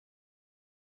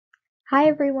Hi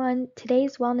everyone,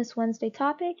 today's Wellness Wednesday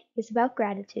topic is about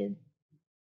gratitude.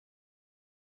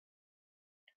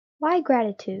 Why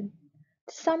gratitude?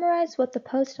 To summarize what the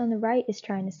post on the right is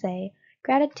trying to say,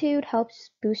 gratitude helps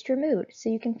boost your mood so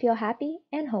you can feel happy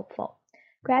and hopeful.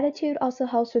 Gratitude also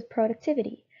helps with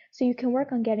productivity so you can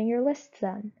work on getting your lists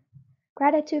done.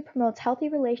 Gratitude promotes healthy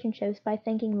relationships by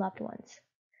thanking loved ones.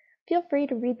 Feel free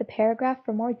to read the paragraph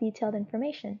for more detailed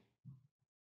information.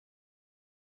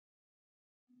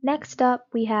 Next up,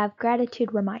 we have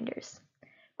gratitude reminders.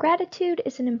 Gratitude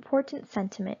is an important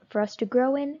sentiment for us to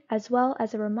grow in, as well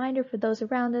as a reminder for those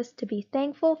around us to be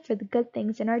thankful for the good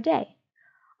things in our day.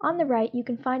 On the right, you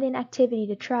can find an activity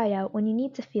to try out when you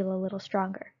need to feel a little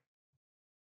stronger.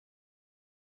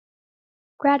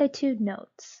 Gratitude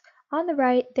notes. On the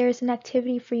right, there is an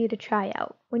activity for you to try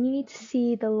out when you need to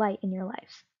see the light in your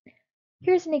life.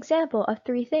 Here's an example of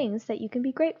 3 things that you can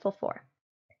be grateful for.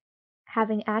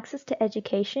 Having access to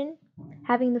education,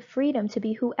 having the freedom to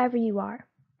be whoever you are,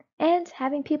 and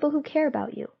having people who care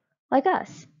about you, like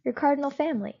us, your cardinal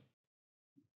family.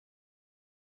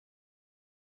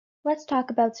 Let's talk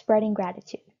about spreading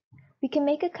gratitude. We can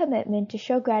make a commitment to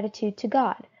show gratitude to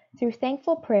God through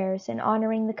thankful prayers and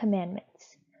honoring the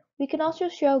commandments. We can also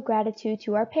show gratitude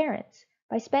to our parents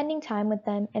by spending time with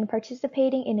them and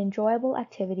participating in enjoyable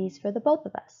activities for the both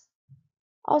of us.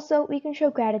 Also, we can show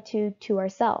gratitude to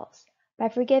ourselves by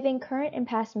forgiving current and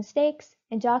past mistakes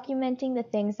and documenting the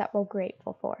things that we're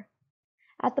grateful for.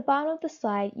 At the bottom of the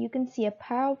slide, you can see a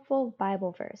powerful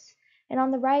Bible verse, and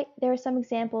on the right, there are some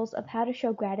examples of how to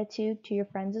show gratitude to your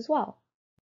friends as well.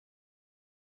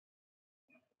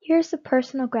 Here's a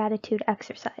personal gratitude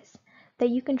exercise that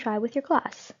you can try with your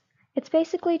class. It's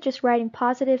basically just writing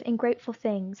positive and grateful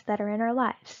things that are in our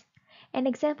lives. An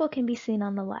example can be seen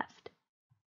on the left.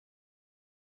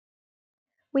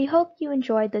 We hope you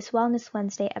enjoyed this Wellness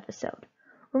Wednesday episode.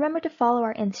 Remember to follow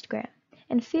our Instagram,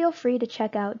 and feel free to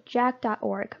check out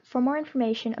jack.org for more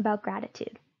information about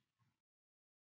gratitude.